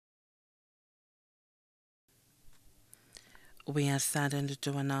We are saddened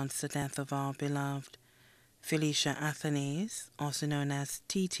to announce the death of our beloved Felicia Athanase, also known as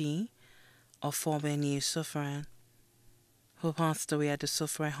TT, of Fort Benning, Suffering, who passed away at the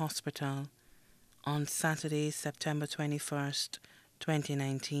Suffering Hospital on Saturday, September 21st,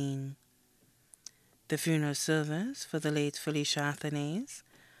 2019. The funeral service for the late Felicia Athanase,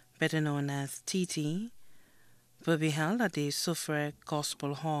 better known as TT, will be held at the Suffering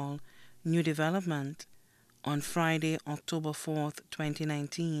Gospel Hall, New Development, on Friday, October 4th,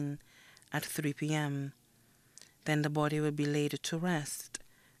 2019, at 3 p.m. Then the body will be laid to rest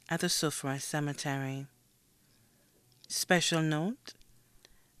at the Suffering Cemetery. Special note: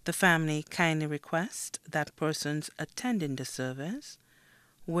 the family kindly request that persons attending the service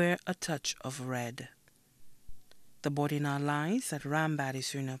wear a touch of red. The body now lies at Rambadi's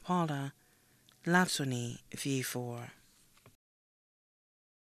Funeral Parlor, Latsuni, V4.